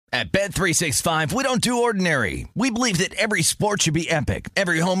At Bet365, we don't do ordinary. We believe that every sport should be epic.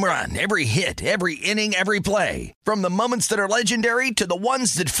 Every home run, every hit, every inning, every play. From the moments that are legendary to the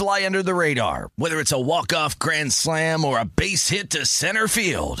ones that fly under the radar. Whether it's a walk-off grand slam or a base hit to center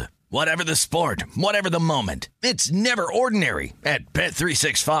field. Whatever the sport, whatever the moment. It's never ordinary at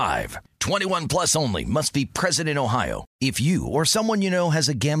Bet365. 21 plus only. Must be present in Ohio. If you or someone you know has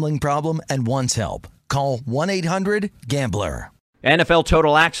a gambling problem and wants help, call 1-800-GAMBLER. NFL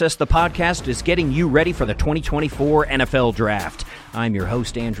Total Access, the podcast, is getting you ready for the 2024 NFL Draft. I'm your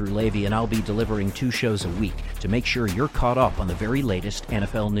host, Andrew Levy, and I'll be delivering 2 shows a week to make sure you're caught up on the very latest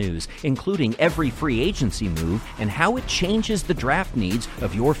NFL news, including every free agency move and how it changes the draft needs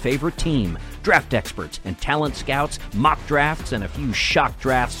of your favorite team. Draft experts and talent scouts, mock drafts, and a few shock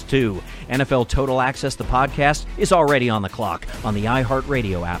drafts, too. NFL Total Access, the podcast, is already on the clock on the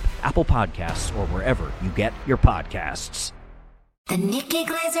iHeartRadio app, Apple Podcasts, or wherever you get your podcasts. The Nikki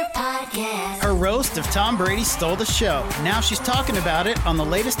Glaser Podcast. Her roast of Tom Brady stole the show. Now she's talking about it on the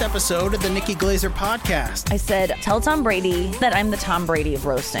latest episode of the Nikki Glaser Podcast. I said, tell Tom Brady that I'm the Tom Brady of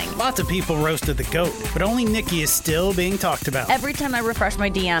roasting. Lots of people roasted the GOAT, but only Nikki is still being talked about. Every time I refresh my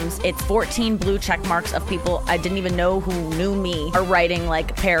DMs, it's 14 blue check marks of people I didn't even know who knew me are writing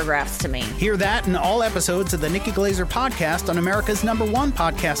like paragraphs to me. Hear that in all episodes of the Nikki Glaser Podcast on America's #1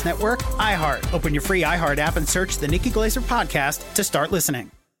 podcast network, iHeart. Open your free iHeart app and search the Nikki Glaser Podcast to start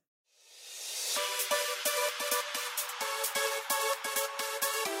listening.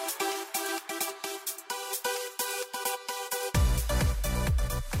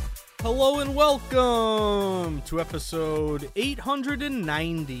 Hello and welcome to episode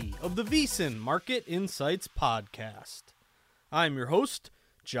 890 of the VSiN Market Insights Podcast. I'm your host,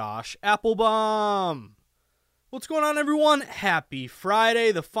 Josh Applebaum. What's going on, everyone? Happy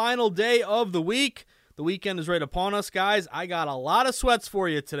Friday, the final day of the week. The weekend is right upon us, guys. I got a lot of sweats for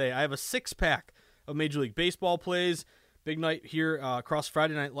you today. I have a 6-pack of Major League Baseball plays. Big night here across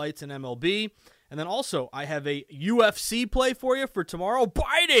Friday Night Lights and MLB. And then also, I have a UFC play for you for tomorrow.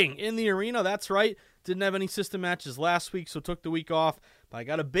 Biting in the arena, that's right. Didn't have any system matches last week, so took the week off. But I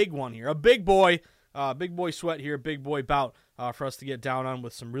got a big one here, a big boy sweat here, big boy bout for us to get down on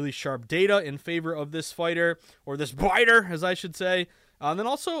with some really sharp data in favor of this fighter, or this biter, as I should say. And then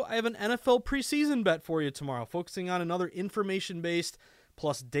also, I have an NFL preseason bet for you tomorrow, focusing on another information-based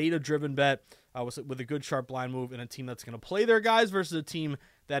plus data-driven bet with a good sharp line move and a team that's going to play their guys versus a team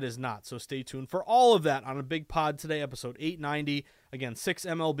that is not. So stay tuned for all of that on a big pod today, episode 890. Again, 6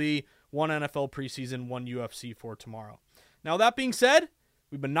 MLB, 1 NFL preseason, 1 UFC for tomorrow. Now, that being said,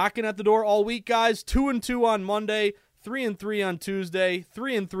 we've been knocking at the door all week, guys. 2-2 on Monday, 3-3 on Tuesday,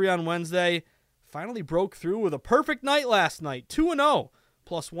 3-3 on Wednesday. Finally broke through with a perfect night last night, 2-0,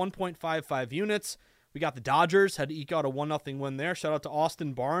 plus 1.55 units. We got the Dodgers, had to eke out a 1-0 win there. Shout out to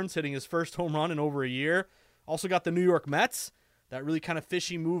Austin Barnes, hitting his first home run in over a year. Also got the New York Mets, that really kind of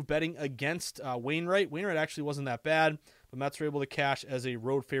fishy move betting against Wainwright. Wainwright actually wasn't that bad, but Mets were able to cash as a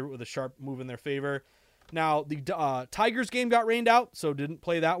road favorite with a sharp move in their favor. Now, the Tigers game got rained out, so didn't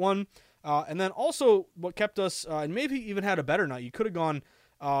play that one. And then also what kept us, and maybe even had a better night, you could have gone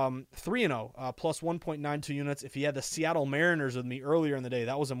 3-0, plus 1.92 units if you had the Seattle Mariners with me earlier in the day.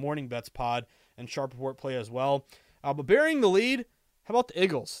 That was a morning bets pod and sharp report play as well. But bearing the lead, how about the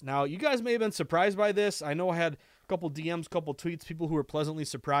Eagles? Now, you guys may have been surprised by this. I know I had a couple DMs, couple tweets, people who were pleasantly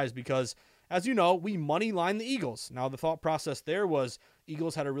surprised because, as you know, we money line the Eagles. Now, the thought process there was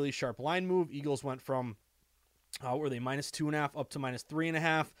Eagles had a really sharp line move. Eagles went from, were they -2.5 up to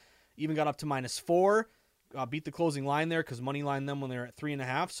 -3.5, even got up to -4. Beat the closing line there because money lined them when they were at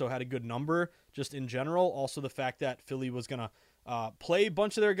 3.5, so had a good number just in general. Also the fact that Philly was going to play a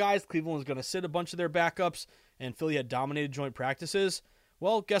bunch of their guys, Cleveland was going to sit a bunch of their backups, and Philly had dominated joint practices.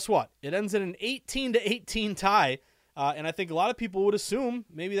 Well, guess what? It ends in an 18-18 tie, and I think a lot of people would assume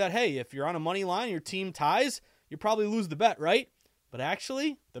maybe that, hey, if you're on a money line, your team ties, you probably lose the bet, right? But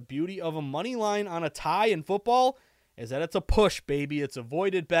actually, the beauty of a money line on a tie in football is that it's a push, baby. It's a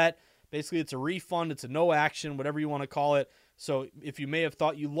voided bet. Basically, it's a refund. It's a no action, whatever you want to call it. So if you may have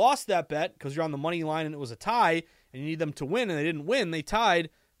thought you lost that bet because you're on the money line and it was a tie and you need them to win and they didn't win, they tied.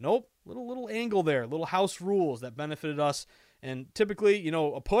 Nope, little angle there, little house rules that benefited us. And typically,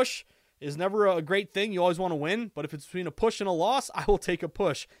 a push is never a great thing. You always want to win. But if it's between a push and a loss, I will take a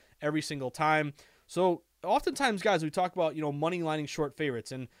push every single time. So oftentimes, guys, we talk about, money lining short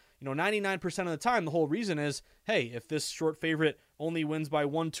favorites. And 99% of the time, the whole reason is, hey, if this short favorite only wins by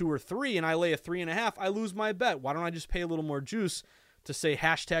 1, 2, or 3, and I lay a 3.5, I lose my bet. Why don't I just pay a little more juice to say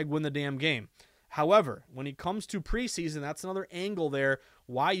 #win the damn game? However, when it comes to preseason, that's another angle there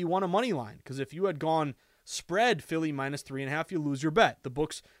why you want a money line. Because if you had gone Spread Philly minus 3.5, you lose your bet. The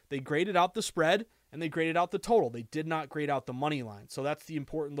books, they graded out the spread and they graded out the total. They did not grade out the money line. So that's the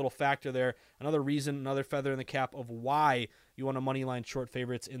important little factor there. Another reason, another feather in the cap of why you want a money line short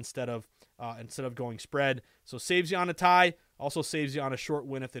favorites instead of going spread. So saves you on a tie, also saves you on a short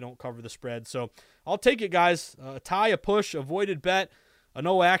win if they don't cover the spread. So I'll take it, guys. A tie, a push, avoided bet, a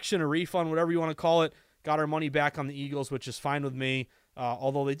no action, a refund, whatever you want to call it. Got our money back on the Eagles, which is fine with me.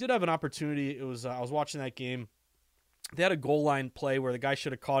 Although they did have an opportunity. It was I was watching that game. They had a goal line play where the guy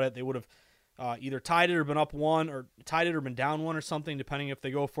should have caught it. They would have either tied it or been up one, or tied it or been down one or something, depending if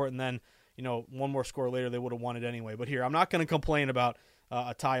they go for it. And then, one more score later, they would have won it anyway. But here, I'm not going to complain about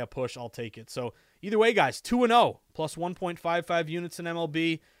a tie, a push. I'll take it. So either way, guys, 2-0, plus 1.55 units in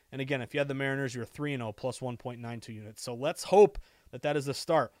MLB. And again, if you had the Mariners, you're 3-0, plus 1.92 units. So let's hope that is the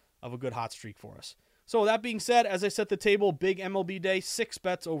start of a good hot streak for us. So that being said, as I set the table, big MLB day, 6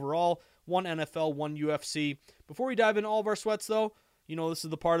 bets overall, 1 NFL, 1 UFC. Before we dive into all of our sweats, though, this is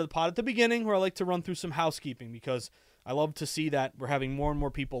the part of the pod at the beginning where I like to run through some housekeeping, because I love to see that we're having more and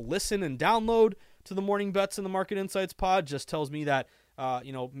more people listen and download to the Morning Bets and the Market Insights pod. Just tells me that,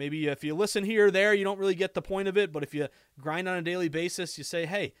 maybe if you listen here or there, you don't really get the point of it. But if you grind on a daily basis, you say,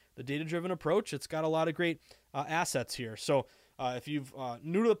 hey, the data-driven approach, it's got a lot of great assets here. So if you've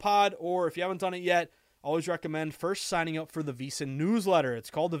new to the pod, or if you haven't done it yet, always recommend first signing up for the VSiN newsletter. It's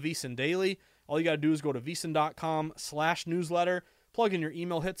called the VSiN Daily. All you got to do is go to vsin.com/newsletter, plug in your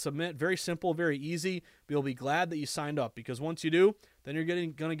email, hit submit. Very simple, very easy. But you'll be glad that you signed up, because once you do, then you're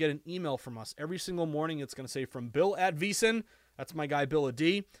going to get an email from us every single morning. It's going to say from Bill at VSiN. That's my guy, Bill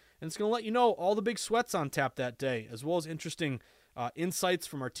D. And it's going to let you know all the big sweats on tap that day, as well as interesting insights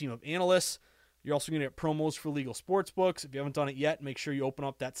from our team of analysts. You're also going to get promos for legal sports books. If you haven't done it yet, make sure you open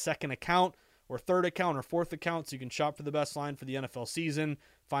up that second account, or third account, or fourth account, so you can shop for the best line for the NFL season,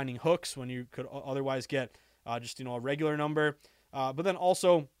 finding hooks when you could otherwise get just a regular number. But then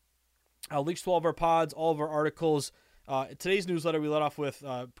also links to all of our pods, all of our articles. Today's newsletter we let off with,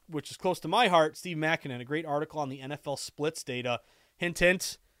 which is close to my heart, Steve Makinen, a great article on the NFL splits data. Hint,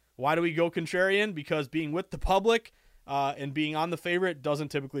 hint. Why do we go contrarian? Because being with the public and being on the favorite doesn't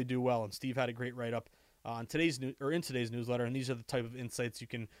typically do well. And Steve had a great write-up in today's newsletter, and these are the type of insights you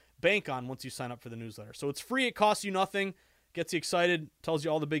can bank on once you sign up for the newsletter. So it's free, it costs you nothing, gets you excited, tells you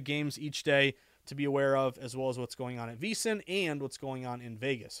all the big games each day to be aware of, as well as what's going on at VSiN and what's going on in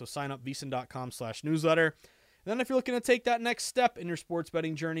Vegas. So sign up, vsin.com/newsletter. And then if you're looking to take that next step in your sports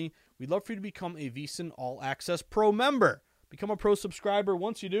betting journey, we'd love for you to become a VSiN All Access Pro member. Become a pro subscriber.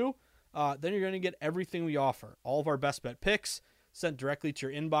 Once you do, then you're going to get everything we offer. All of our best bet picks sent directly to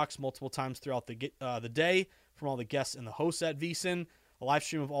your inbox multiple times throughout the day from all the guests and the hosts at VSiN. A live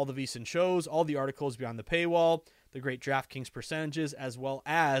stream of all the VSiN shows, all the articles behind the paywall, the great DraftKings percentages, as well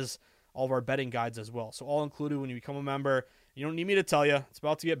as all of our betting guides as well. So all included when you become a member. You don't need me to tell you. It's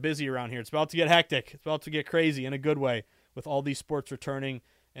about to get busy around here. It's about to get hectic. It's about to get crazy in a good way with all these sports returning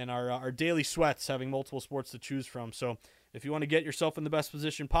and our daily sweats having multiple sports to choose from. So if you want to get yourself in the best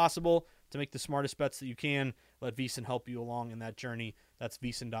position possible to make the smartest bets that you can, let VSiN help you along in that journey. That's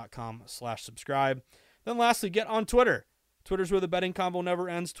vsin.com/subscribe. Then lastly, get on Twitter. Twitter's where the betting convo never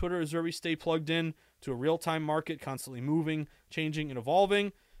ends. Twitter is where we stay plugged in to a real-time market, constantly moving, changing, and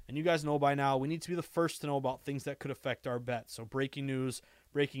evolving. And you guys know by now, we need to be the first to know about things that could affect our bets. So breaking news,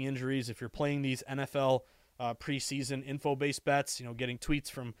 breaking injuries. If you're playing these NFL preseason info-based bets, getting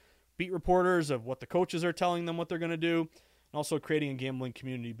tweets from beat reporters of what the coaches are telling them what they're going to do, and also creating a gambling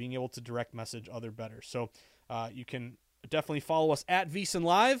community, being able to direct message other bettors. So you can definitely follow us at VSiN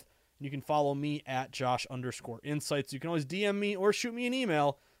Live. You can follow me at Josh_insights. You can always DM me or shoot me an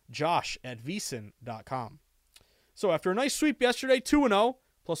email, josh@vsin.com. So after a nice sweep yesterday, 2-0,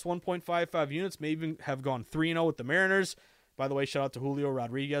 plus 1.55 units, may even have gone 3-0 with the Mariners. By the way, shout out to Julio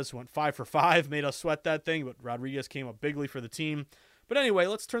Rodriguez, who went 5 for 5, made us sweat that thing, but Rodriguez came up bigly for the team. But anyway,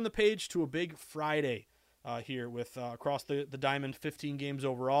 let's turn the page to a big Friday here with across the diamond, 15 games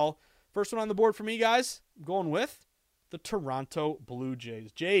overall. First one on the board for me, guys, I'm going with the Toronto Blue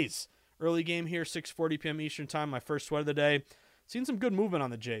Jays. Jays, early game here, 6:40 p.m. Eastern time, my first sweat of the day. Seen some good movement on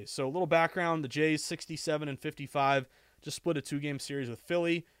the Jays. So a little background, the Jays 67-55, just split a 2-game series with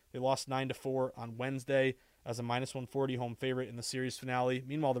Philly. They lost 9-4 on Wednesday as a -140 home favorite in the series finale.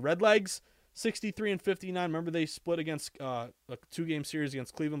 Meanwhile, the Redlegs, 63-59. Remember they split against a 2-game series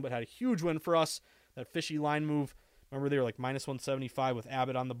against Cleveland, but had a huge win for us. That fishy line move. Remember they were like -175 with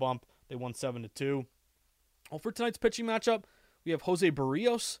Abbott on the bump. They won 7-2. Well, for tonight's pitching matchup, we have Jose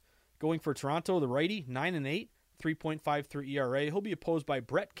Barrios going for Toronto, the righty, 9-8, 3.53 ERA. He'll be opposed by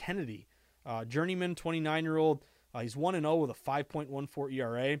Brett Kennedy, journeyman, 29-year-old. He's 1-0 with a 5.14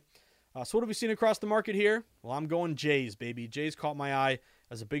 ERA. So what have we seen across the market here? Well, I'm going Jays, baby. Jays caught my eye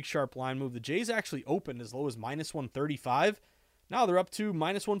as a big sharp line move. The Jays actually opened as low as minus 135. Now they're up to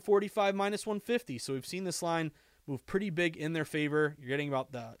minus 145, minus 150. So we've seen this line move pretty big in their favor. You're getting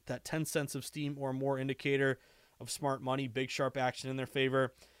about that 10 cents of steam or more indicator of smart money, big sharp action in their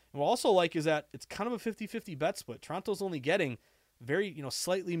favor. And what I also like is that it's kind of a 50-50 bet split. Toronto's only getting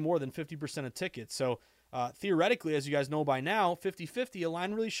slightly more than 50% of tickets. So theoretically, as you guys know by now, 50-50, a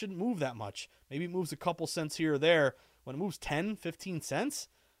line really shouldn't move that much. Maybe it moves a couple cents here or there. When it moves 10, 15 cents,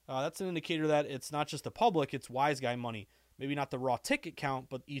 that's an indicator that it's not just the public, it's wise guy money. Maybe not the raw ticket count,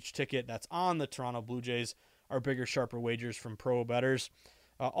 but each ticket that's on the Toronto Blue Jays are bigger, sharper wagers from pro bettors.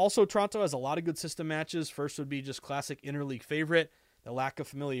 Also, Toronto has a lot of good system matches. First would be just classic interleague favorite, the lack of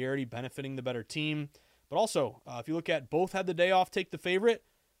familiarity benefiting the better team. But also, if you look at both had the day off, take the favorite.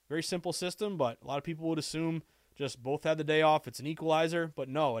 Very simple system, but a lot of people would assume just both had the day off, it's an equalizer. But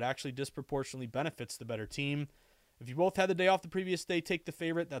no, it actually disproportionately benefits the better team. If you both had the day off the previous day, take the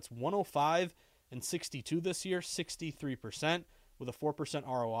favorite. That's 105 and 62 this year, 63% with a 4%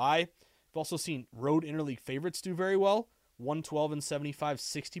 ROI. We've also seen road interleague favorites do very well, 112 and 75,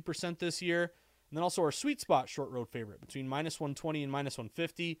 60% this year. And then also our sweet spot short road favorite between minus 120 and minus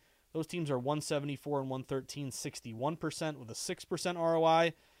 150. Those teams are 174 and 113, 61% with a 6% ROI.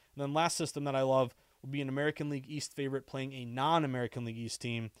 And then last system that I love will be an American League East favorite playing a non-American League East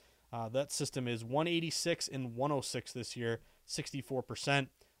team. That system is 186 and 106 this year, 64%.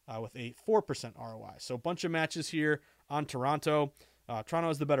 With a 4% ROI. So a bunch of matches here on Toronto. Toronto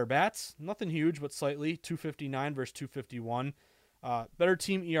has the better bats. Nothing huge, but slightly. 259 versus 251. Better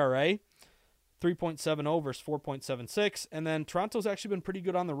team ERA. 3.70 versus 4.76. And then Toronto's actually been pretty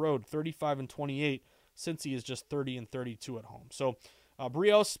good on the road. 35 and 28. Cincy is just 30 and 32 at home. So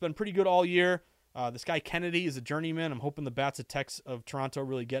Barrios has been pretty good all year. This guy Kennedy is a journeyman. I'm hoping the bats attacks of Toronto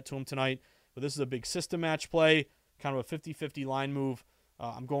really get to him tonight. But this is a big system match play. Kind of a 50-50 line move.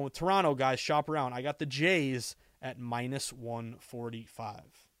 I'm going with Toronto, guys. Shop around. I got the Jays at minus 145.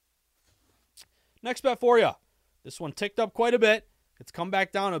 Next bet for you. This one ticked up quite a bit. It's come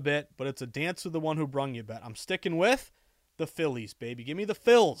back down a bit, but it's a dance with the one who brung you bet. I'm sticking with the Phillies, baby. Give me the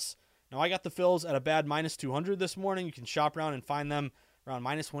Phils. Now, I got the Phils at a bad minus 200 this morning. You can shop around and find them around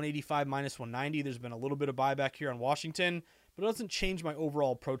minus 185, minus 190. There's been a little bit of buyback here on Washington, but it doesn't change my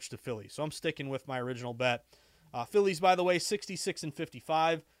overall approach to Philly. So I'm sticking with my original bet. Phillies, by the way, 66 and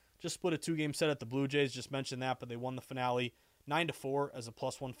 55. Just split a 2-game set at the Blue Jays. Just mentioned that, but they won the finale 9-4 as a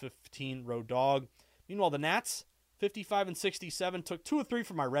plus 115 road dog. Meanwhile, the Nats, 55 and 67, took 2 of 3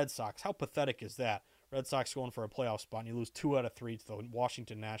 from my Red Sox. How pathetic is that? Red Sox going for a playoff spot, and you lose 2 out of 3 to the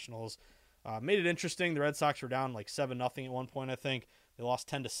Washington Nationals. Made it interesting. The Red Sox were down like 7-0 at one point, I think. They lost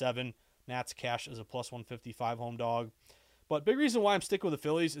 10-7. Nats cash as a plus 155 home dog. But big reason why I'm sticking with the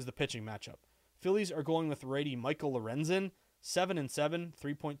Phillies is the pitching matchup. Phillies are going with righty Michael Lorenzen, 7-7,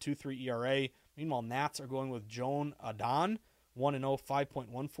 3.23 ERA. Meanwhile, Nats are going with Joan Adon, 1-0,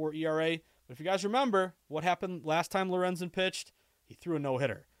 5.14 ERA. But if you guys remember what happened last time Lorenzen pitched, he threw a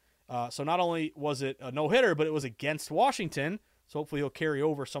no-hitter. So not only was it a no-hitter, but it was against Washington. So hopefully he'll carry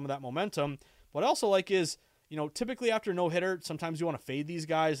over some of that momentum. What I also like is, typically after a no-hitter, sometimes you want to fade these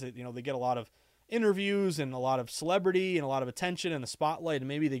guys. They get a lot of interviews and a lot of celebrity and a lot of attention and the spotlight, and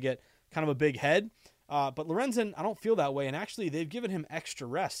maybe they get kind of a big head. But Lorenzen, I don't feel that way. And actually, they've given him extra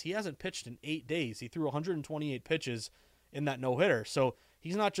rest. He hasn't pitched in 8 days. He threw 128 pitches in that no-hitter. So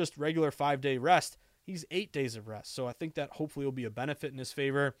he's not just regular 5-day rest. He's 8 days of rest. So I think that hopefully will be a benefit in his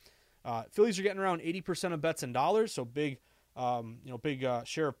favor. Phillies are getting around 80% of bets in dollars. So big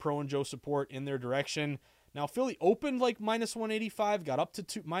share of Pro and Joe support in their direction. Now, Philly opened like minus 185, got up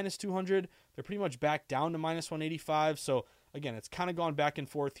to minus 200. They're pretty much back down to minus 185. So again, it's kind of gone back and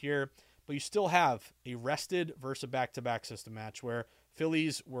forth here, but you still have a rested versus a back-to-back system match where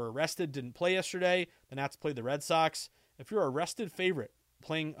Phillies were rested, didn't play yesterday. The Nats played the Red Sox. If you're a rested favorite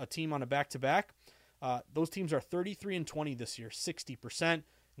playing a team on a back-to-back, those teams are 33 and 20 this year, 60%,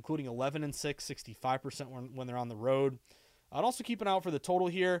 including 11 and 6, 65% when they're on the road. I'd also keep an eye out for the total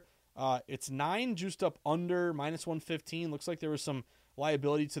here. It's 9 juiced up under minus 115. Looks like there was some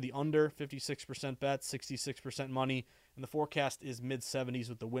liability to the under, 56% bet, 66% money. And the forecast is mid-70s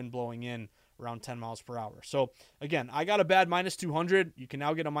with the wind blowing in around 10 miles per hour. So, again, I got a bad minus 200. You can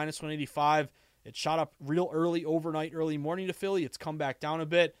now get a minus 185. It shot up real early, overnight, early morning to Philly. It's come back down a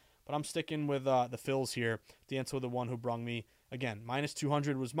bit, but I'm sticking with the Phils here. Dance with the one who brung me. Again, minus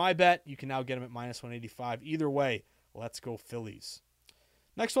 200 was my bet. You can now get them at minus 185. Either way, let's go Phillies.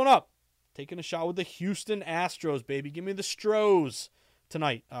 Next one up, taking a shot with the Houston Astros, baby. Give me the Stros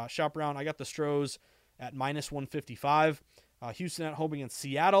tonight. Shop around. I got the Stros at minus 155. Houston at home against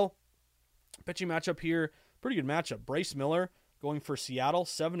Seattle. Pitching matchup here, pretty good matchup. Bryce Miller going for Seattle,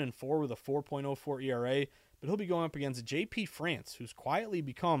 7-4 with a 4.04 ERA, but he'll be going up against J.P. France, who's quietly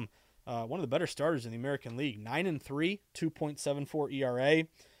become one of the better starters in the American League. 9-3, 2.74 ERA.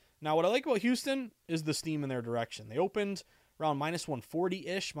 Now, what I like about Houston is the steam in their direction. They opened around minus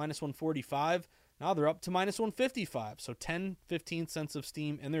 140-ish, minus 145. Now they're up to minus 155, so 10, 15 cents of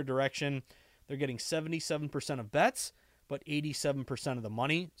steam in their direction. They're getting 77% of bets, but 87% of the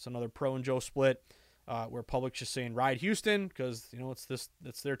money. So another Pro and Joe split where public's just saying ride Houston because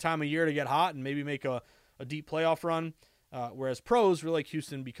it's their time of year to get hot and maybe make a deep playoff run. Whereas pros really like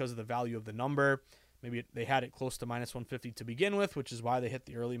Houston because of the value of the number. Maybe they had it close to minus 150 to begin with, which is why they hit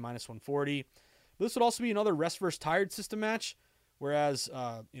the early minus 140. But this would also be another rest versus tired system match. Whereas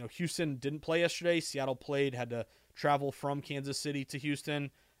Houston didn't play yesterday, Seattle played, had to travel from Kansas City to Houston,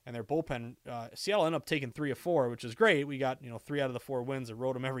 and their bullpen, Seattle ended up taking 3 of 4, which is great. We got 3 out of the 4 wins that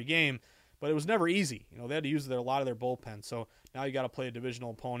rode them every game, but it was never easy. They had to use a lot of their bullpen. So now you got to play a divisional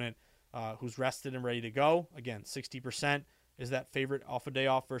opponent who's rested and ready to go. Again, 60% is that favorite off a day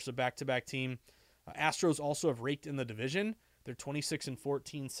off versus a back-to-back team. Astros also have raked in the division. They're 26-14,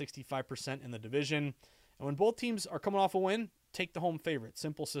 65% in the division. And when both teams are coming off a win, take the home favorite.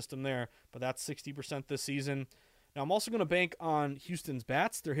 Simple system there, but that's 60% this season. Now, I'm also going to bank on Houston's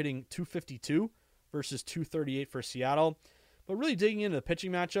bats. They're hitting 252 versus 238 for Seattle. But really digging into the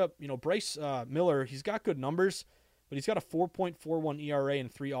pitching matchup, Bryce Miller, he's got good numbers, but he's got a 4.41 ERA in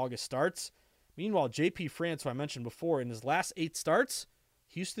 3 August starts. Meanwhile, J.P. France, who I mentioned before, in his last 8 starts,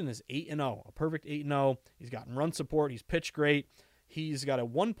 Houston is 8-0, a perfect 8-0. He's gotten run support. He's pitched great. He's got a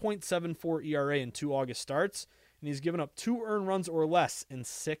 1.74 ERA in 2 August starts, and he's given up 2 earned runs or less in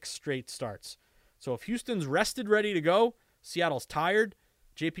 6 straight starts. So if Houston's rested, ready to go, Seattle's tired.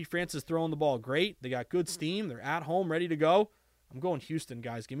 J.P. France is throwing the ball great. They got good steam. They're at home, ready to go. I'm going Houston,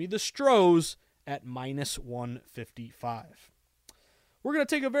 guys. Give me the Stros at minus 155. We're going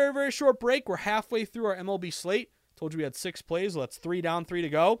to take a very, very short break. We're halfway through our MLB slate. Told you we had 6 plays. Well, that's 3 down, 3 to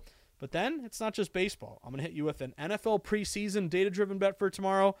go. But then it's not just baseball. I'm going to hit you with an NFL preseason data-driven bet for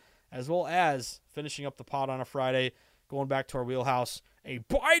tomorrow, as well as finishing up the pod on a Friday, going back to our wheelhouse, a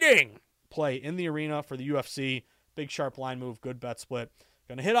biting play in the arena for the UFC. Big sharp line move, good bet split.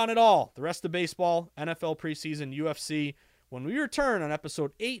 Going to hit on it all. The rest of baseball, NFL preseason, UFC, when we return on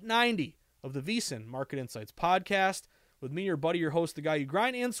episode 890 of the VSiN Market Insights podcast. With me, your buddy, your host, the guy you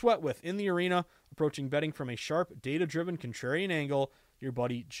grind and sweat with in the arena, approaching betting from a sharp, data-driven, contrarian angle, your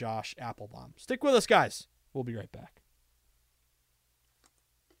buddy Josh Applebaum. Stick with us, guys. We'll be right back.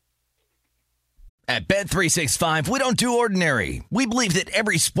 At Bet365, we don't do ordinary. We believe that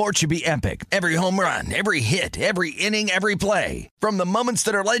every sport should be epic. Every home run, every hit, every inning, every play. From the moments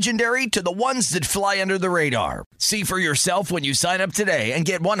that are legendary to the ones that fly under the radar. See for yourself when you sign up today and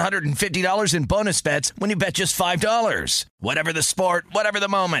get $150 in bonus bets when you bet just $5. Whatever the sport, whatever the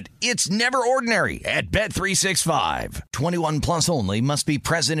moment, it's never ordinary at Bet365. 21 plus only. Must be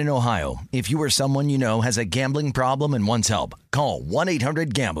present in Ohio. If you or someone you know has a gambling problem and wants help, call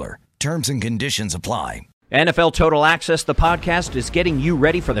 1-800-GAMBLER. Terms and conditions apply. NFL Total Access, the podcast, is getting you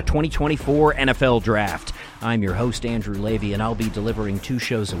ready for the 2024 NFL Draft. I'm your host, Andrew Levy, and I'll be delivering 2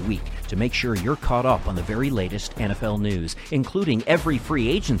 shows a week to make sure you're caught up on the very latest NFL news, including every free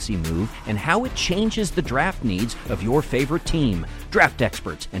agency move and how it changes the draft needs of your favorite team. Draft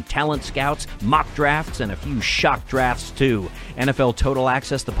experts and talent scouts, mock drafts, and a few shock drafts, too. NFL Total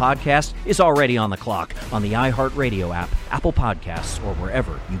Access, the podcast, is already on the clock on the iHeartRadio app, Apple Podcasts, or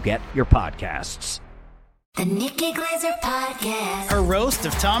wherever you get your podcasts. The Nikki Glaser Podcast. Her roast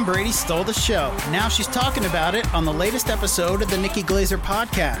of Tom Brady stole the show. Now she's talking about it on the latest episode of the Nikki Glaser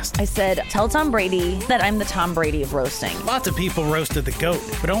Podcast. I said, tell Tom Brady that I'm the Tom Brady of roasting. Lots of people roasted the GOAT,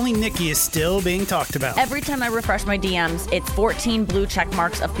 but only Nikki is still being talked about. Every time I refresh my DMs, it's 14 blue check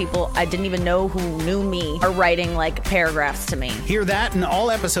marks of people I didn't even know who knew me are writing paragraphs to me. Hear that in all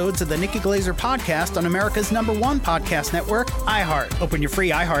episodes of the Nikki Glaser Podcast on America's #1 podcast network, iHeart. Open your free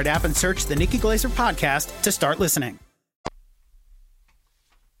iHeart app and search the Nikki Glaser Podcast to start listening.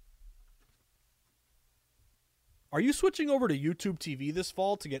 Are you switching over to YouTube TV this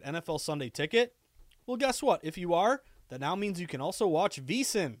fall to get NFL Sunday Ticket? Well, guess what? If you are, that now means you can also watch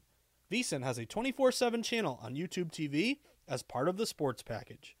VSiN. VSiN has a 24/7 channel on YouTube TV as part of the sports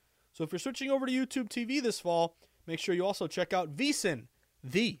package. So if you're switching over to YouTube TV this fall, make sure you also check out VSiN,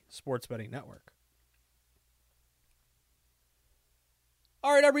 the sports betting network.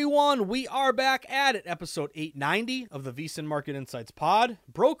 All right, everyone, we are back at it. Episode 890 of the VSiN Market Insights pod.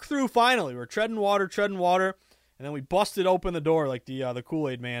 Broke through finally. We're treading water, and then we busted open the door like the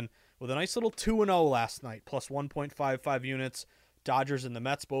Kool-Aid man with a nice little 2-0 last night, plus 1.55 units. Dodgers and the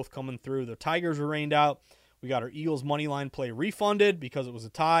Mets both coming through. The Tigers were rained out. We got our Eagles money line play refunded because it was a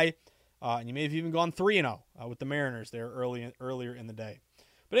tie. And you may have even gone 3-0 with the Mariners there earlier in the day.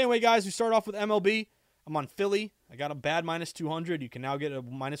 But anyway, guys, we start off with MLB. I'm on Philly. I got a bad -200. You can now get a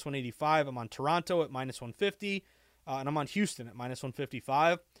 -185. I'm on Toronto at -150. And I'm on Houston at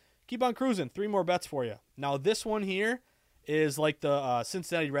 -155. Keep on cruising. 3 more bets for you. Now, this one here is like the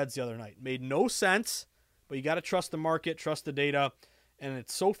Cincinnati Reds the other night. Made no sense, but you got to trust the market, trust the data. And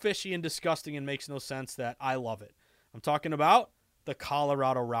it's so fishy and disgusting and makes no sense that I love it. I'm talking about the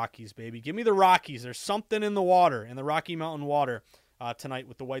Colorado Rockies, baby. Give me the Rockies. There's something in the water, in the Rocky Mountain water tonight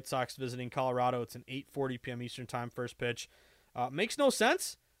with the White Sox visiting Colorado. It's an 8:40 p.m. Eastern time first pitch. Makes no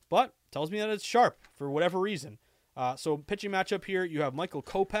sense, but tells me that it's sharp for whatever reason. So pitching matchup here, you have Michael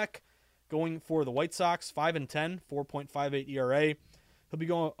Kopech going for the White Sox, 5-10, 4.58 ERA. He'll be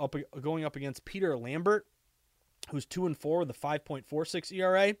going up against Peter Lambert, who's 2-4 with a 5.46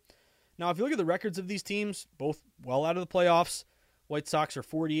 ERA. Now, if you look at the records of these teams, both well out of the playoffs. White Sox are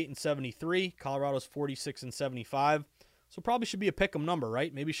 48-73. Colorado's 46-75. So probably should be a pick'em number,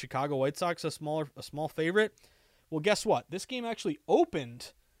 right? Maybe Chicago White Sox a small favorite. Well, guess what? This game actually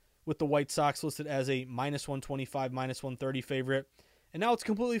opened with the White Sox listed as a -125, -130 favorite. And now it's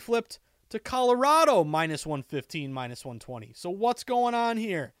completely flipped to Colorado -115, -120. So what's going on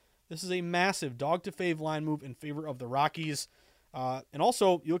here? This is a massive dog-to-fave line move in favor of the Rockies. And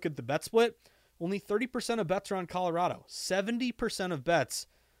also, you look at the bet split, only 30% of bets are on Colorado. 70% of bets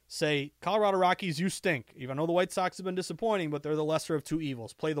say, Colorado Rockies, you stink. Even though the White Sox have been disappointing, but they're the lesser of two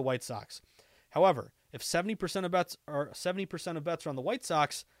evils. Play the White Sox. However, if 70% of bets are on the White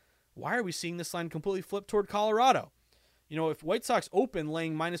Sox, why are we seeing this line completely flip toward Colorado? You know, if White Sox open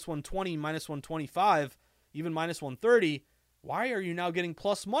laying -120, -125, even -130, why are you now getting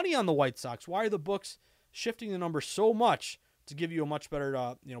plus money on the White Sox? Why are the books shifting the number so much to give you a much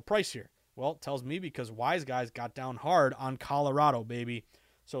better price here? Well, it tells me because wise guys got down hard on Colorado, baby.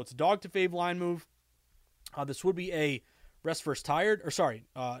 So it's a dog-to-fave line move. This would be a rest versus tired,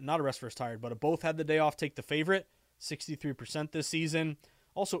 not a rest versus tired, but a both had the day off, take the favorite, 63% this season.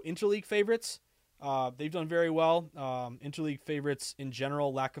 Also, interleague favorites, they've done very well. Interleague favorites in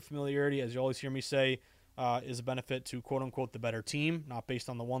general, lack of familiarity, as you always hear me say, is a benefit to quote-unquote the better team, not based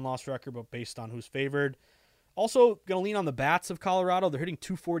on the one-loss record, but based on who's favored. Also, going to lean on the bats of Colorado. They're hitting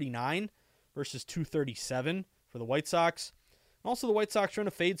 249 versus 237 for the White Sox. And also, the White Sox are in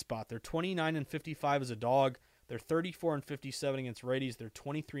a fade spot. They're 29-55 as a dog. They're 34-57 against righties. They're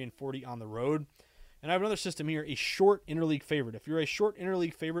 23-40 on the road. And I have another system here, a short interleague favorite. If you're a short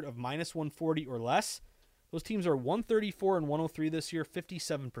interleague favorite of -140 or less, those teams are 134 and 103 this year,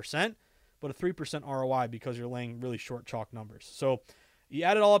 57%, but a 3% ROI because you're laying really short chalk numbers. So you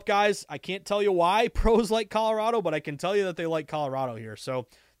add it all up, guys. I can't tell you why pros like Colorado, but I can tell you that they like Colorado here. So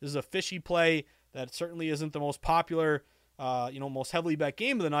this is a fishy play that certainly isn't the most popular, most heavily bet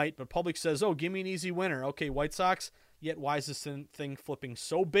game of the night, but public says, oh, give me an easy winner. Okay, White Sox, yet why is this thing flipping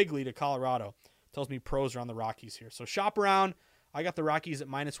so bigly to Colorado? Tells me pros are on the Rockies here. So shop around. I got the Rockies at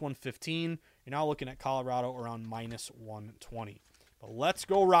 -115. You're now looking at Colorado around -120. But let's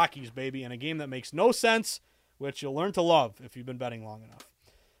go Rockies, baby, in a game that makes no sense, which you'll learn to love if you've been betting long enough.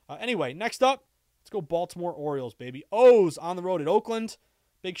 Anyway, next up, let's go Baltimore Orioles, baby. O's on the road at Oakland.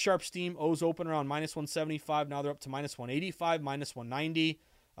 Big sharp steam. O's open around -175. Now they're up to -185, -190.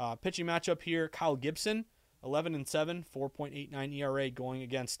 Pitching matchup here, Kyle Gibson, 11-7, 4.89 ERA going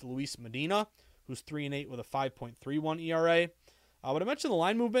against Luis Medina, who's 3-8 with a 5.31 ERA. But I mentioned the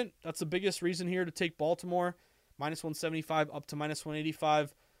line movement. That's the biggest reason here to take Baltimore. -175 up to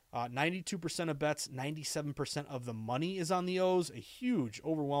 -185. 92% of bets, 97% of the money is on the O's. A huge,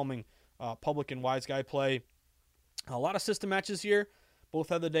 overwhelming public and wise guy play. A lot of system matches here. Both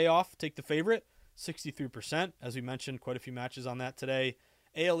had the day off. Take the favorite, 63%. As we mentioned, quite a few matches on that today.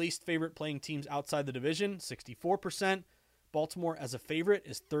 AL East favorite playing teams outside the division, 64%. Baltimore as a favorite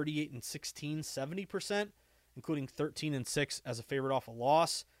is 38-16, 70%, including 13-6 as a favorite off a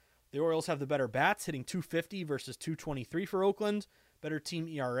loss. The Orioles have the better bats, hitting 250 versus 223 for Oakland. Better team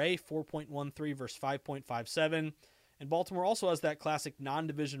ERA, 4.13 versus 5.57. And Baltimore also has that classic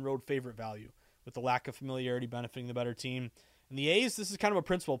non-division road favorite value, with the lack of familiarity benefiting the better team. And the A's, this is kind of a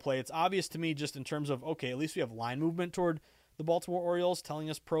principal play. It's obvious to me just in terms of, okay, at least we have line movement toward the Baltimore Orioles, telling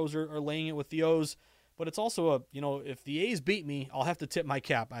us pros are laying it with the O's. But it's also if the A's beat me, I'll have to tip my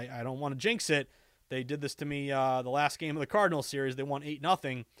cap. I don't want to jinx it. They did this to me the last game of the Cardinals series. They won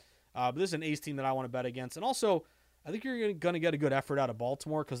 8-0. But this is an A's team that I want to bet against. And also, I think you're going to get a good effort out of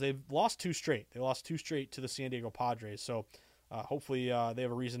Baltimore because they've lost 2 straight. They lost 2 straight to the San Diego Padres. So hopefully they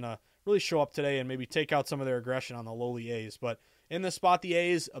have a reason to really show up today and maybe take out some of their aggression on the lowly A's. But In the spot, the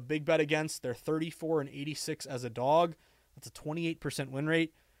A's, a big bet against. They're 34-86 as a dog. That's a 28% win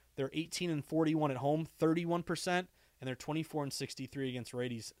rate. They're 18-41 at home, 31%, and they're 24-63 against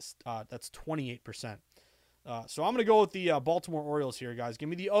righties. That's 28%. So I'm going to go with the Baltimore Orioles here, guys. Give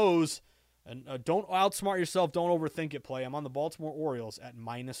me the O's, and don't outsmart yourself. Don't overthink it, play. I'm on the Baltimore Orioles at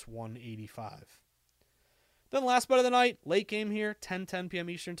 -185. Then last bet of the night, late game here, 10 p.m.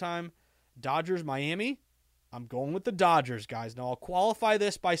 Eastern time, Dodgers, Miami. I'm going with the Dodgers, guys. Now, I'll qualify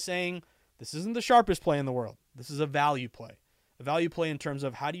this by saying this isn't the sharpest play in the world. This is a value play. A value play in terms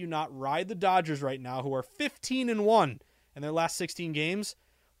of how do you not ride the Dodgers right now, who are 15-1 in their last 16 games,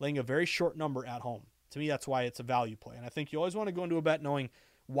 laying a very short number at home. To me, that's why it's a value play. And I think you always want to go into a bet knowing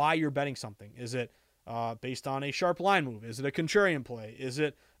why you're betting something. Is it based on a sharp line move? Is it a contrarian play? Is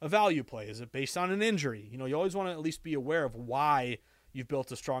it a value play? Is it based on an injury? You always want to at least be aware of why you've built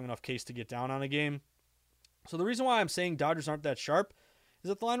a strong enough case to get down on a game. So the reason why I'm saying Dodgers aren't that sharp is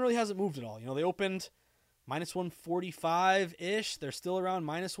that the line really hasn't moved at all. They opened -145-ish. They're still around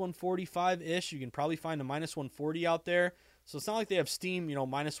 -145-ish. You can probably find a -140 out there. So it's not like they have steam,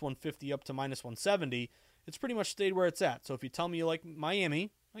 -150 up to -170. It's pretty much stayed where it's at. So if you tell me you like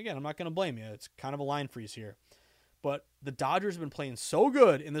Miami, again, I'm not going to blame you. It's kind of a line freeze here. But the Dodgers have been playing so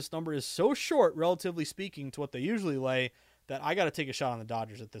good, and this number is so short, relatively speaking, to what they usually lay, that I got to take a shot on the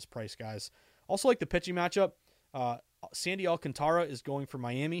Dodgers at this price, guys. Also like the pitching matchup. Sandy Alcantara is going for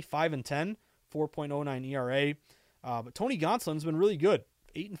Miami, 5-10, 4.09 ERA. But Tony Gonsolin's been really good,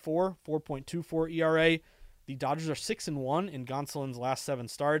 8-4, 4.24 ERA. The Dodgers are 6-1 in Gonsolin's last 7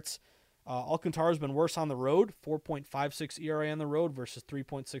 starts. Alcantara's been worse on the road, 4.56 ERA on the road versus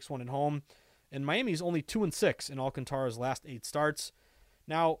 3.61 at home. And Miami's only 2-6 in Alcantara's last 8 starts.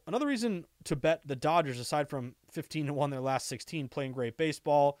 Now, another reason to bet the Dodgers, aside from 15-1 their last 16, playing great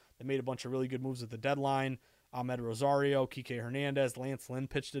baseball, they made a bunch of really good moves at the deadline. Ahmed Rosario, Kike Hernandez, Lance Lynn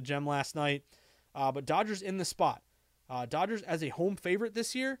pitched a gem last night. But Dodgers in the spot. Dodgers as a home favorite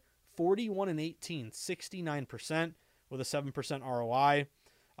this year, 41-18, 69% with a 7% ROI.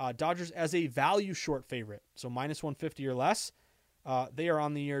 Dodgers as a value short favorite, so -150 or less. They are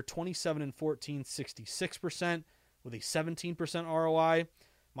on the year 27-14, 66% with a 17% ROI.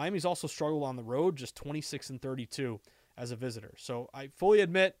 Miami's also struggled on the road, just 26-32 as a visitor. So I fully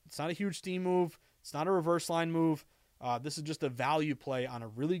admit it's not a huge steam move. It's not a reverse line move. This is just a value play on a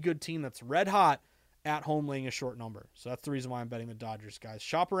really good team that's red hot at home laying a short number. So that's the reason why I'm betting the Dodgers, guys.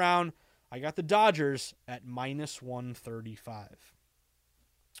 Shop around. I got the Dodgers at -135.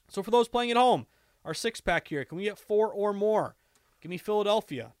 So for those playing at home, our 6-pack here, can we get 4 or more? Give me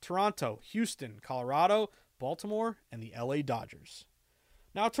Philadelphia, Toronto, Houston, Colorado, Baltimore, and the LA Dodgers.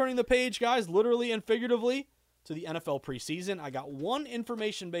 Now turning the page, guys, literally and figuratively, to the NFL preseason. I got one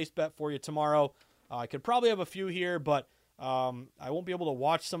information-based bet for you tomorrow. I could probably have a few here, but I won't be able to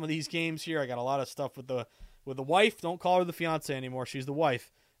watch some of these games here. I got a lot of stuff with the wife. Don't call her the fiance anymore. She's the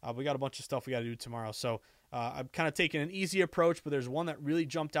wife. We got a bunch of stuff we got to do tomorrow. So I'm kind of taking an easy approach, but there's one that really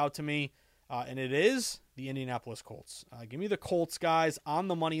jumped out to me, and it is the Indianapolis Colts. Give me the Colts, guys, on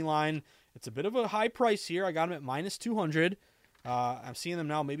the money line. It's a bit of a high price here. I got them at -200. I'm seeing them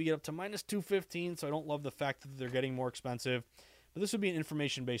now maybe get up to -215, so I don't love the fact that they're getting more expensive. But this would be an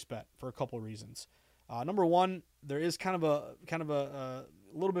information-based bet for a couple of reasons. Number one, there is kind of a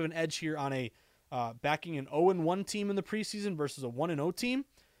little bit of an edge here on a backing an 0-1 team in the preseason versus a 1-0 team.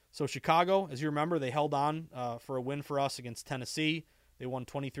 So Chicago, as you remember, they held on for a win for us against Tennessee. They won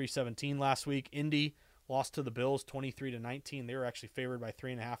 23-17 last week. Indy lost to the Bills 23-19. They were actually favored by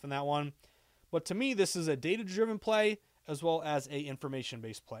 3.5 in that one. But to me, this is a data-driven play as well as a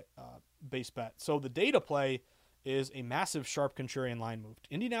information-based play, base bet. So the data play is a massive sharp contrarian line move.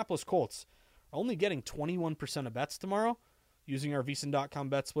 Indianapolis Colts are only getting 21% of bets tomorrow using our VSiN.com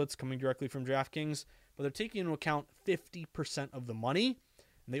bet splits coming directly from DraftKings, but they're taking into account 50% of the money.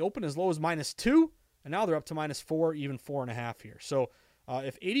 And they open as low as -2, and now they're up to -4, even 4.5 here. So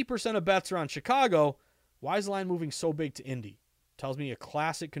if 80% of bets are on Chicago, why is the line moving so big to Indy? Tells me a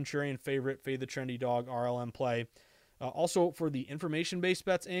classic contrarian favorite, fade the trendy dog, RLM play. Also for the information-based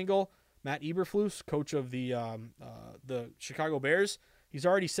bets angle, Matt Eberflus, coach of the Chicago Bears, he's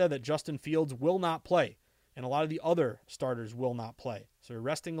already said that Justin Fields will not play, and a lot of the other starters will not play. So they're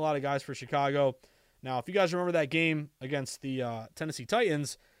resting a lot of guys for Chicago. Now, if you guys remember that game against the Tennessee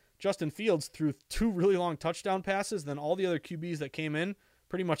Titans, Justin Fields threw 2 really long touchdown passes. Then all the other QBs that came in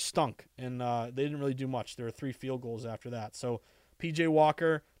pretty much stunk, and they didn't really do much. There were 3 field goals after that. So P.J.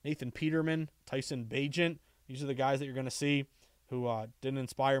 Walker, Nathan Peterman, Tyson Bagent, these are the guys that you're going to see who didn't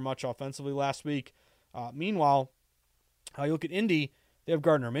inspire much offensively last week. Meanwhile, you look at Indy, they have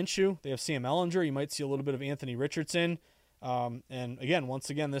Gardner Minshew, they have Sam Ehlinger. You might see a little bit of Anthony Richardson. And again, once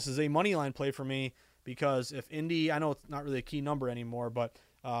again, this is a money line play for me because if Indy, I know it's not really a key number anymore, but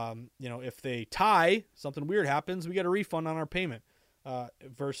if they tie, something weird happens, we get a refund on our payment.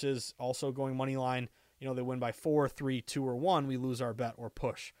 Versus also going money line, they win by 4, 3, 2, or 1, we lose our bet or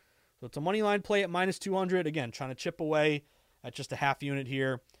push. So it's a money line play at minus 200. Again, trying to chip away at just a half unit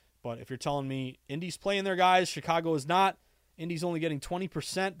here. But if you're telling me Indy's playing their guys, Chicago is not. Indy's only getting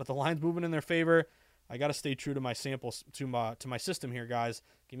 20%, but the line's moving in their favor. I got to stay true to my samples, to my system here, guys.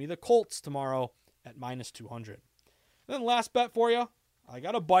 Give me the Colts tomorrow at minus 200. And then last bet for you, I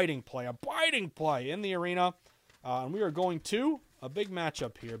got a biting play in the arena. And we are going to a big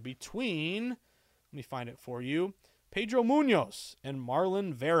matchup here between, let me find it for you, Pedro Munoz and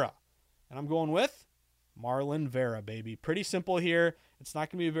Marlon Vera. And I'm going with Marlon Vera, baby. Pretty simple here. It's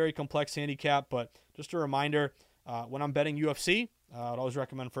not going to be a very complex handicap, but just a reminder, when I'm betting UFC, I'd always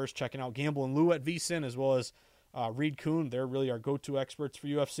recommend first checking out Gamble and Lou at VSiN as well as Reed Kuhn. They're really our go-to experts for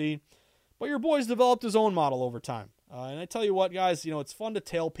UFC. But your boy's developed his own model over time. And I tell you what, guys, it's fun to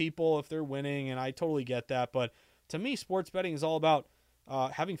tell people if they're winning, and I totally get that. But to me, sports betting is all about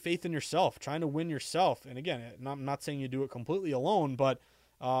having faith in yourself, trying to win yourself. And again, I'm not saying you do it completely alone, but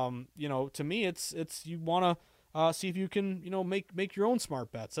to me, it's you want to see if you can, make your own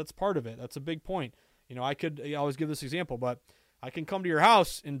smart bets. That's part of it. That's a big point. I always give this example, but I can come to your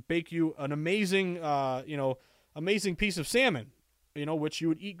house and bake you an amazing, amazing piece of salmon, which you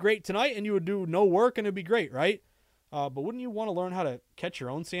would eat great tonight and you would do no work and it'd be great, right? But wouldn't you want to learn how to catch your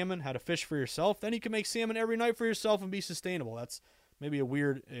own salmon, how to fish for yourself? Then you can make salmon every night for yourself and be sustainable. That's maybe a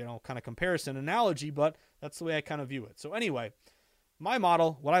weird, kind of comparison analogy, but that's the way I kind of view it. So anyway, my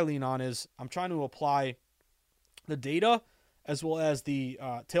model, what I lean on is I'm trying to apply the data as well as the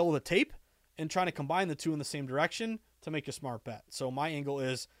tail of the tape and trying to combine the two in the same direction to make a smart bet. So my angle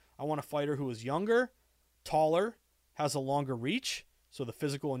is I want a fighter who is younger, taller, has a longer reach, so the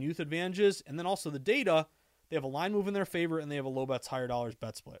physical and youth advantages, and then also the data, they have a line move in their favor and they have a low bets, higher dollars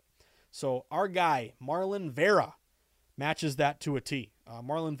bet split. So our guy, Marlon Vera, matches that to a T.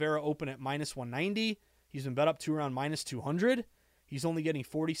 Marlon Vera opened at minus 190. He's been bet up to around minus 200. He's only getting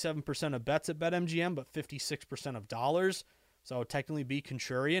 47% of bets at BetMGM, but 56% of dollars. So it would technically be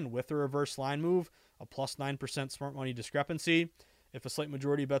contrarian with a reverse line move, a plus 9% smart money discrepancy. If a slight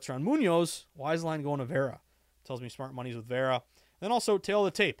majority bets are on Munoz, why is the line going to Vera? Tells me smart money's with Vera. Then also tail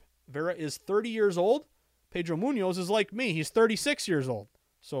of the tape. Vera is 30 years old. Pedro Munoz is like me. He's 36 years old.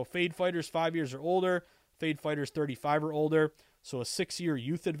 So fade fighters 5 years or older. Fade fighters 35 or older. So a 6-year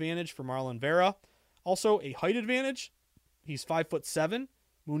youth advantage for Marlon Vera. Also a height advantage. He's 5'7".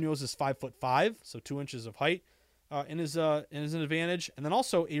 Munoz is 5'5", so 2 inches of height in his an advantage. And then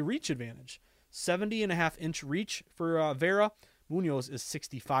also a reach advantage. 70.5-inch reach for Vera. Munoz is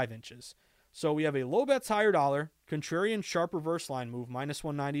 65 inches. So we have a low bets, higher dollar, contrarian sharp reverse line move, minus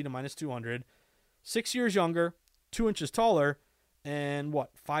 190 to minus 200. 6 years younger, 2 inches taller, and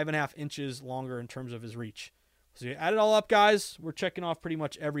 5.5 inches longer in terms of his reach. So you add it all up, guys, we're checking off pretty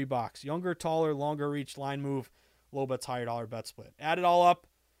much every box. Younger, taller, longer reach, line move, low bets, higher dollar bet split. Add it all up.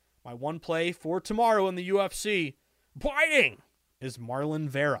 My one play for tomorrow in the UFC, biting, is Marlon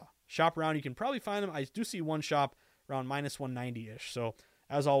Vera. Shop around. You can probably find him. I do see one shop around minus 190-ish. So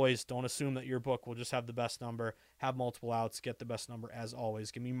as always, don't assume that your book will just have the best number. Have multiple outs. Get the best number as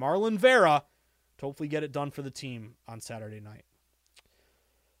always. Give me Marlon Vera to hopefully get it done for the team on Saturday night.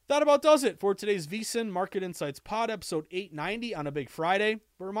 That about does it for today's VSiN Market Insights Pod, episode 890 on a big Friday.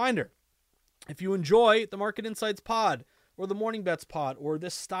 But reminder, if you enjoy the Market Insights Pod or the Morning Bets Pod or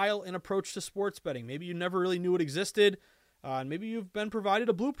this style and approach to sports betting, maybe you never really knew it existed, and maybe you've been provided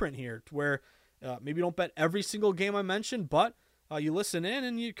a blueprint here to where maybe you don't bet every single game I mentioned, but you listen in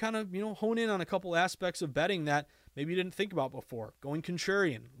and you kind of hone in on a couple aspects of betting that maybe you didn't think about before. Going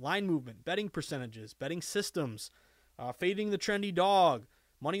contrarian, line movement, betting percentages, betting systems, fading the trendy dog,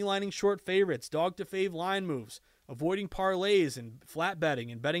 money lining short favorites, dog to fave line moves, avoiding parlays and flat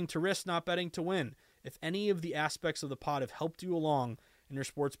betting and betting to risk, not betting to win. If any of the aspects of the pod have helped you along in your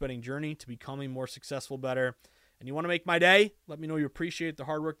sports betting journey to becoming more successful better, and you want to make my day, let me know you appreciate the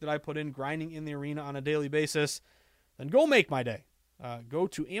hard work that I put in grinding in the arena on a daily basis, then go make my day. Go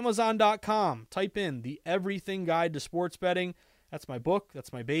to Amazon.com, type in the Everything Guide to Sports Betting. That's my book.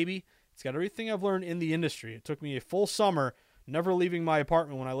 That's my baby. It's got everything I've learned in the industry. It took me a full summer never leaving my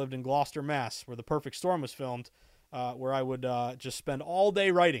apartment when I lived in Gloucester, Mass., where The Perfect Storm was filmed, where I would just spend all day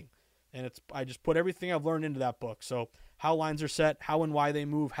writing. And I just put everything I've learned into that book. So how lines are set, how and why they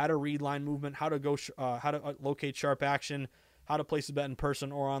move, how to read line movement, how to go, how to locate sharp action, how to place a bet in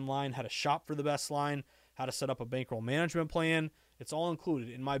person or online, how to shop for the best line, how to set up a bankroll management plan. It's all included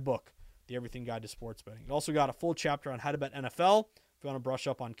in my book, the Everything Guide to Sports Betting. It also got a full chapter on how to bet NFL, if you want to brush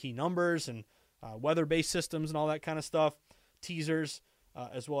up on key numbers and weather-based systems and all that kind of stuff, teasers,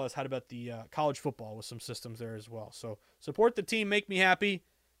 as well as how to bet the college football with some systems there as well. So support the team, make me happy.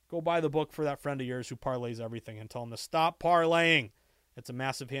 Go buy the book for that friend of yours who parlays everything and tell him to stop parlaying. It's a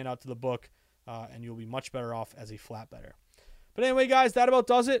massive handout to the book, and you'll be much better off as a flat better. But anyway, guys, that about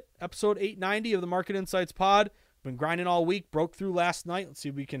does it. Episode 890 of the Market Insights Pod. Been grinding all week, broke through last night. Let's see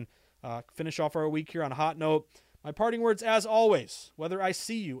if we can finish off our week here on a hot note. My parting words, as always, whether I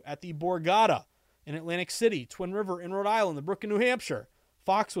see you at the Borgata in Atlantic City, Twin River in Rhode Island, the Brook in New Hampshire,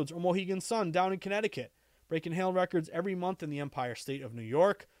 Foxwoods or Mohegan Sun down in Connecticut, breaking hail records every month in the Empire State of New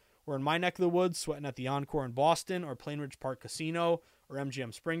York, or in my neck of the woods, sweating at the Encore in Boston, or Plainridge Park Casino, or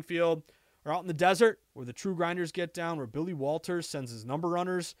MGM Springfield, or out in the desert, where the true grinders get down, where Billy Walters sends his number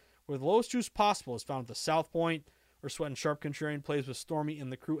runners, where the lowest juice possible is found at the South Point, or sweating sharp contrarian plays with Stormy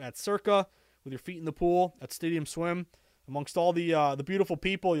and the crew at Circa, with your feet in the pool at Stadium Swim. Amongst all the beautiful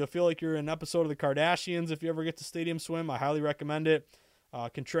people, you'll feel like you're in an episode of the Kardashians if you ever get to Stadium Swim. I highly recommend it.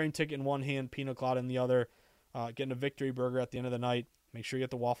 Contrarian ticket in one hand, pina colada in the other, getting a victory burger at the end of the night. Make sure you get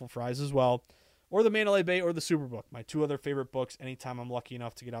the waffle fries as well. Or the Mandalay Bay or the Superbook, my two other favorite books anytime I'm lucky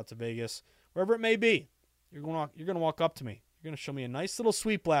enough to get out to Vegas. Wherever it may be, you're going to walk up to me. You're going to show me a nice little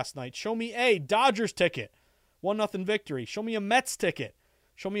sweep last night. Show me a Dodgers ticket, 1-0 victory. Show me a Mets ticket.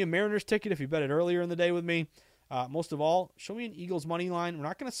 Show me a Mariners ticket if you bet it earlier in the day with me. Most of all, show me an Eagles money line. We're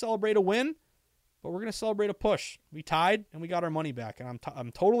not going to celebrate a win, but we're going to celebrate a push. We tied, and we got our money back, and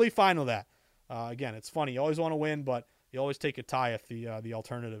I'm totally fine with that. Again, it's funny. You always want to win, but you always take a tie if the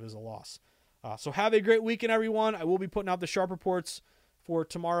alternative is a loss. So have a great weekend, everyone. I will be putting out the sharp reports for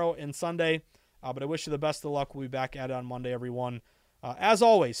tomorrow and Sunday, but I wish you the best of luck. We'll be back at it on Monday, everyone. As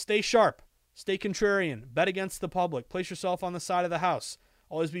always, stay sharp, stay contrarian, bet against the public, place yourself on the side of the house.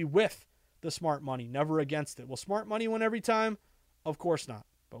 Always be with the smart money, never against it. Will smart money win every time? Of course not.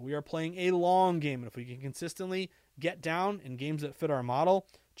 But we are playing a long game, and if we can consistently get down in games that fit our model,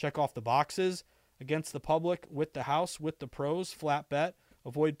 check off the boxes, against the public, with the house, with the pros, flat bet,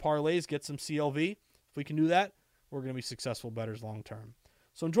 avoid parlays, get some CLV. If we can do that, we're going to be successful bettors long term.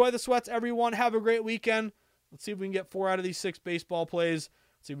 So enjoy the sweats, everyone. Have a great weekend. Let's see if we can get 4 out of these 6 baseball plays.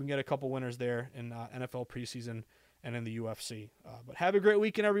 Let's see if we can get a couple winners there in NFL preseason and in the UFC. But have a great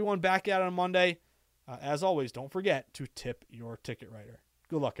weekend, everyone. Back at it on Monday. As always, don't forget to tip your ticket writer.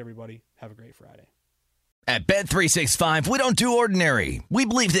 Good luck, everybody. Have a great Friday. At Bet365, we don't do ordinary. We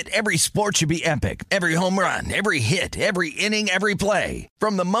believe that every sport should be epic. Every home run, every hit, every inning, every play.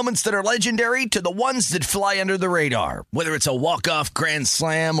 From the moments that are legendary to the ones that fly under the radar. Whether it's a walk-off grand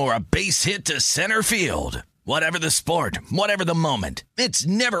slam or a base hit to center field. Whatever the sport, whatever the moment. It's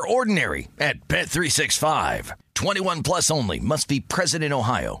never ordinary at Bet365. 21 plus only. Must be present in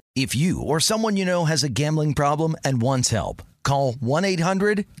Ohio. If you or someone you know has a gambling problem and wants help, call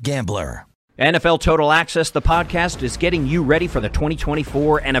 1-800-GAMBLER. NFL Total Access, the podcast, is getting you ready for the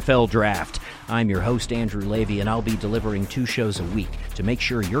 2024 NFL Draft. I'm your host, Andrew Levy, and I'll be delivering 2 shows a week to make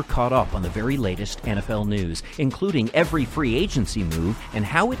sure you're caught up on the very latest NFL news, including every free agency move and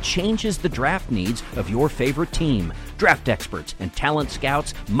how it changes the draft needs of your favorite team. Draft experts and talent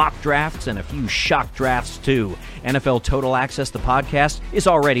scouts, mock drafts, and a few shock drafts, too. NFL Total Access, the podcast, is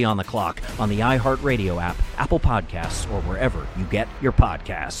already on the clock on the iHeartRadio app, Apple Podcasts, or wherever you get your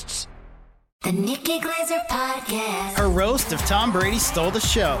podcasts. The Nikki Glaser Podcast. Her roast of Tom Brady stole the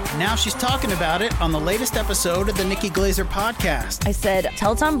show. Now she's talking about it on the latest episode of the Nikki Glaser Podcast. I said,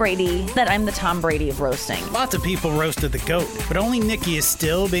 tell Tom Brady that I'm the Tom Brady of roasting. Lots of people roasted the GOAT, but only Nikki is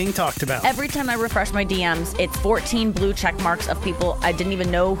still being talked about. Every time I refresh my DMs, it's 14 blue check marks of people I didn't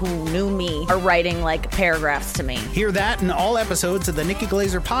even know who knew me are writing like paragraphs to me. Hear that in all episodes of the Nikki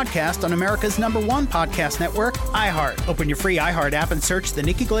Glaser Podcast on America's #1 podcast network, iHeart. Open your free iHeart app and search the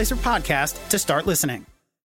Nikki Glaser Podcast to start listening.